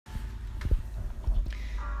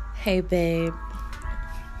Hey, babe.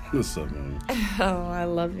 What's up, man? Oh, I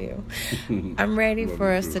love you. I'm ready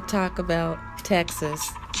for us to talk about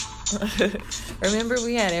Texas. Remember,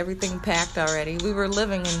 we had everything packed already. We were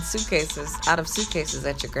living in suitcases, out of suitcases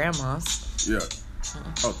at your grandma's. Yeah.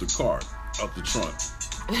 Out the car. Out the trunk.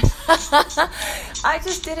 I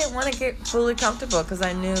just didn't want to get fully comfortable because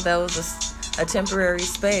I knew that was a temporary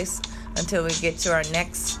space until we get to our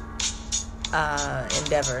next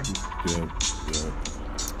endeavor. Yeah.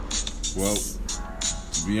 Well,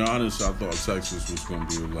 to be honest, I thought Texas was going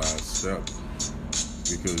to be the last step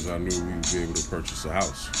because I knew we would be able to purchase a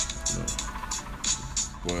house.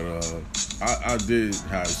 You know. But I did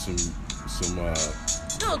have some.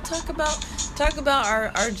 No, talk about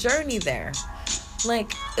our journey there.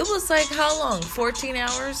 Like, it was like how long? 14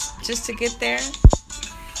 hours just to get there?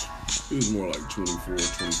 It was more like 24,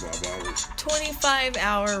 25 hours.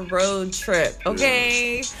 25-hour road trip,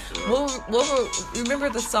 okay? Yeah. What remember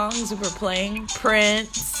the songs we were playing?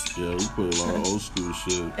 Prince. Yeah, we played a lot of old school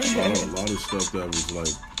shit. A lot of stuff that was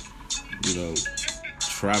like,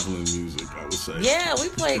 traveling music, I would say. Yeah, we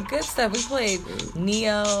played good stuff. We played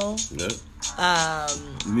Neo. Yeah.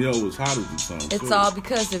 Neo was hot at the time. It's too. All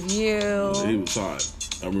because of you. Yeah, he was hot.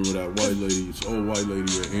 I remember that old white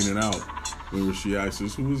lady at In-N-Out. Remember she asked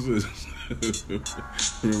us, who is this?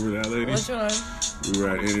 Remember that lady? Which one? We were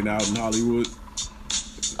at In-N-Out in Hollywood.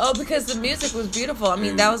 Oh, because the music was beautiful. I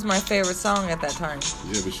mean, that was my favorite song at that time.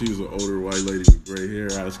 Yeah, but she was an older white lady with gray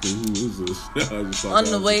hair asking, who is this? On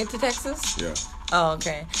the way to Texas? Yeah. Oh,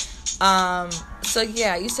 okay. So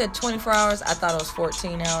yeah, you said 24 hours. I thought it was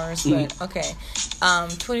 14 hours, but okay.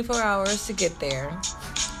 24 hours to get there.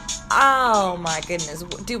 Oh my goodness!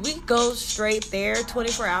 Did we go straight there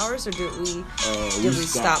 24 hours, or did we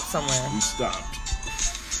stop somewhere? We stopped.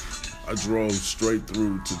 I drove straight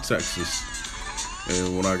through to Texas,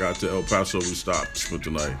 and when I got to El Paso, we stopped, spent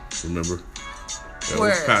the night. Remember?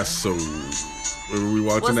 Where? El Paso. Remember we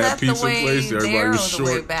walked in that pizza place? Everybody was short.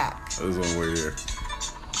 The way back? I was on the way there.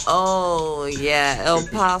 Oh yeah, El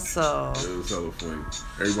Paso. It was hella funny.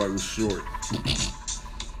 Everybody was short.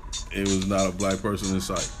 It was not a black person in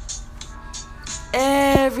sight.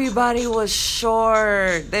 Everybody was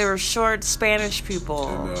short. They were short Spanish people.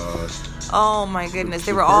 And, oh my goodness.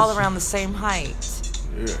 They were all around the same height.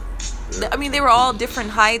 Yeah. I mean, they were all different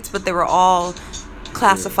heights, but they were all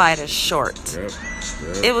classified as short. Yep.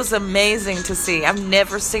 It was amazing to see. I've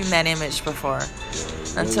never seen that image before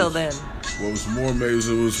until then. What was more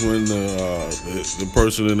amazing was when the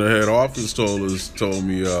person in the head office told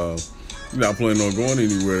me, you're not planning on going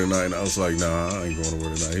anywhere tonight. And I was like, nah, I ain't going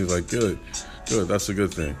anywhere tonight. He's like, good, that's a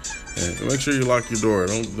good thing. And make sure you lock your door.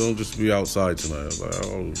 Don't just be outside tonight. I was like,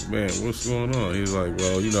 oh man, what's going on? He's like,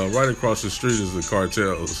 well, right across the street is the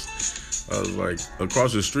cartels. I was like,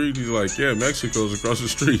 across the street? He's like, yeah, Mexico's across the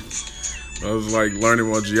street. I was like learning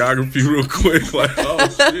my geography real quick, like, oh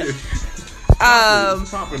shit.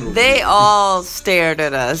 They all stared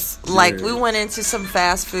at us. Like, we went into some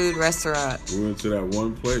fast food restaurant. We went to that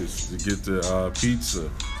one place to get the pizza.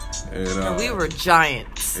 And we were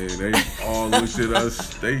giants. And they all looked at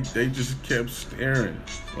us. They just kept staring.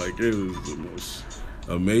 Like, it was the most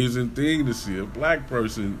amazing thing to see a black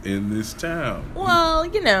person in this town. Well,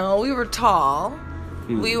 we were tall.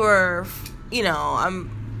 We were,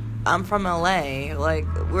 I'm from LA. Like,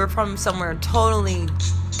 we're from somewhere totally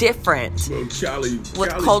different. Well, Cali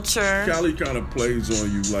culture. Cali kind of plays on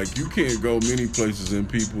you. Like, you can't go many places and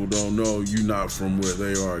people don't know you not from where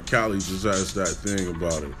they are. Cali just has that thing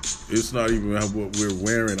about it. It's not even what we're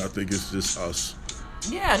wearing. I think it's just us.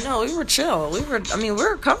 Yeah, no, we were chill. We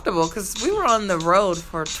were comfortable because we were on the road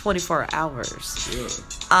for 24 hours.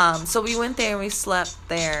 Yeah. So we went there and we slept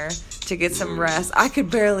there to get some rest. I could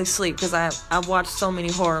barely sleep because I watched so many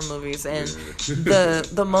horror movies, and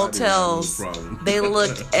the motels, they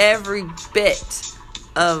looked every bit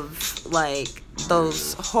of like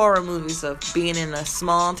those horror movies of being in a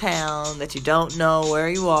small town that you don't know where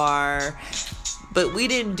you are. But we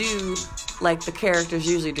didn't do like the characters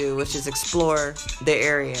usually do, which is explore the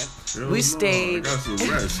area. We stayed. I got some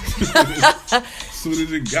rest. As soon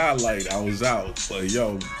as it got light, I was out. Like,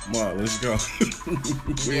 yo, Ma, let's go. We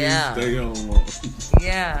didn't stay home long.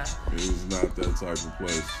 Yeah. It was not that type of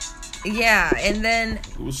place. Yeah, and then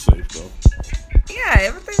it was safe though. Yeah,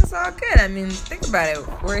 everything's all good. I mean, think about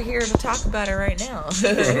it. We're here to talk about it right now.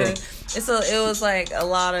 It was like a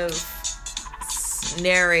lot of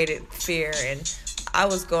narrated fear, and I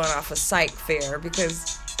was going off of psych fear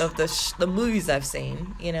because of the movies I've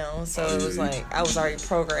seen, so it was like I was already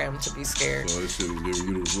programmed to be scared. So that shit was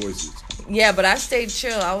giving you the voices. Yeah, but I stayed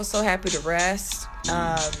chill. I was so happy to rest.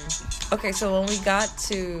 Okay, so when we got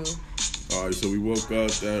to All right, so we woke up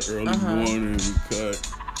that early morning. We cut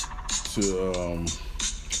to.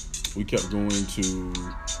 We kept going to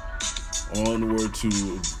onward to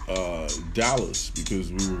Dallas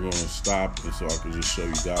because we were going to stop, and so I could just show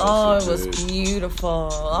you Dallas. Oh, it was beautiful.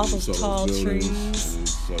 All those tall trees.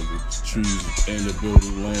 It's like the trees and the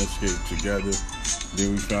building landscape together.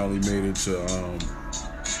 Then we finally made it to.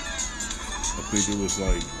 I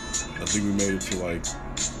think we made it to like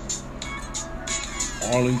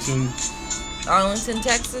Arlington,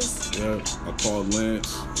 Texas? Yeah, I called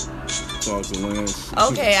Lance. Talked to Lance.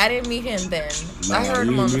 Okay, I didn't meet him then. I heard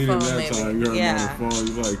him on the phone, maybe. Time. You heard him on the phone.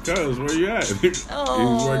 He was like, "Cuz, where you at?" He was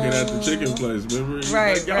working at the chicken place, remember? He was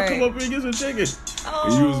like, y'all come up here and get some chicken. Oh.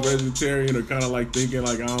 And he was vegetarian or kind of like thinking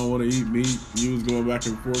like, I don't want to eat meat. He was going back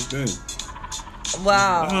and forth then.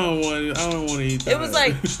 Wow. I don't want to eat that. It was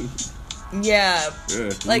like, yeah.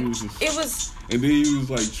 Like, it was... And then he was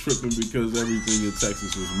like tripping because everything in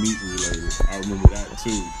Texas was meat related. I remember that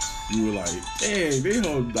too. You were like, dang, their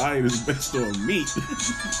whole diet is based on meat.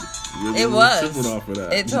 It was. Tripping off of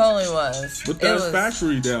that. It totally was. But that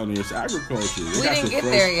factory down there, it's agriculture. We didn't get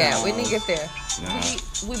there yet. We didn't get there. Nah.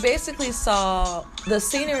 We basically saw, the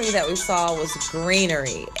scenery that we saw was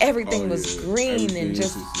greenery. Everything was green and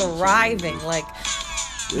just thriving. Like,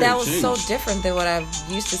 that was so different than what I'm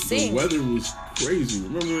used to seeing. The weather was crazy.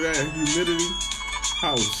 Remember that humidity?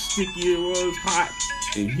 How sticky it was, hot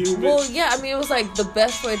and humid. Well, yeah, I mean, it was like the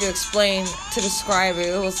best way to describe it.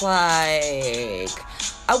 It was like,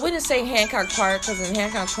 I wouldn't say Hancock Park, because in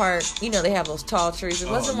Hancock Park, you know, they have those tall trees. It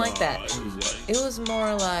wasn't like that. It was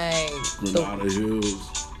more like Granada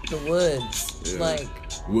Hills, the woods, like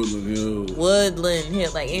Woodland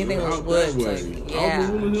Hills, like anything with woods. Like, yeah,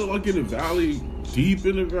 Woodland Hill, like in the valley, deep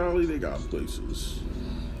in the valley, they got places.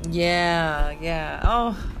 Yeah.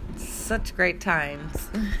 Oh, such great times.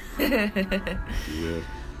 Yeah.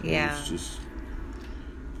 It's just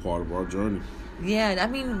part of our journey. Yeah, I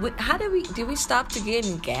mean, how did we stop to get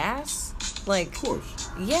in gas? Like, of course.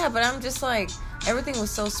 Yeah, but I'm just like, everything was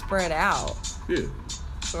so spread out. Yeah.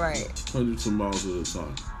 Right. Hundreds of miles at a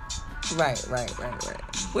time. Right.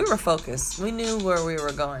 We were focused. We knew where we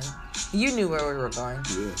were going. You knew where we were going.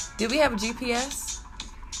 Yeah. Did we have a GPS?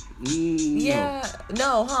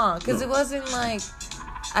 No, huh? Because it wasn't like,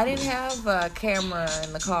 I didn't have a camera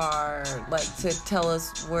in the car, like, to tell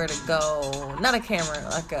us where to go. Not a camera,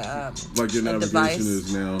 like a like your navigation device.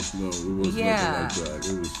 Is now. No, it wasn't nothing like that.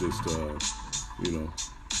 It was just,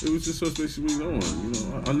 it was just us basically knowing.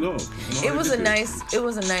 I know. It was a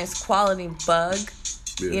nice quality Bug.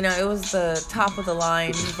 Yeah. You know, it was the top of the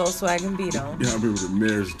line Volkswagen Beetle. Yeah, I remember the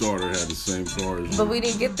mayor's daughter had the same car as me. But we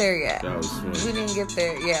didn't get there yet. That was funny. We didn't get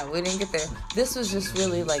there. Yeah, we didn't get there. This was just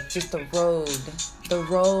really like just the road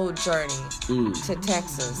journey to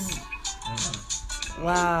Texas.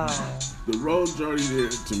 Wow. The road journey there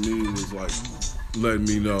to me was like letting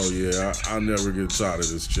me know, I never get tired of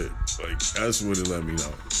this chick. Like, that's what it let me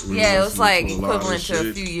know. It was like equivalent to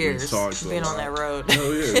a few years being on that road.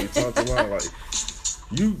 Hell yeah, we talked a lot. Like,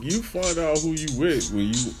 you find out who you with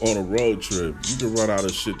when you on a road trip. You can run out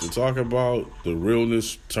of shit to talk about. The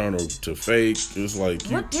realness turn to fake. It's like,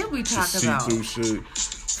 what did we talk about? See through shit.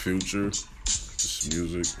 Future, just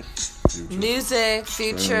music.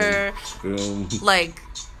 Future, film. Like,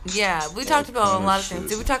 we talked about a lot of things.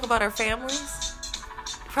 Did we talk about our families?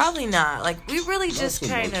 Probably not. Like, we really just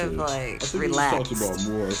kind of like relaxed. We talked about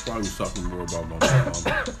more. Probably was talking more about my mom,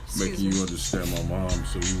 making you understand my mom,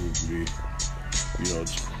 so you would be,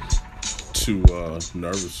 too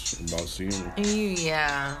nervous about seeing her.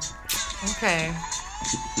 Yeah. Okay.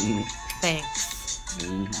 Thanks.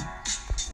 Mm-hmm.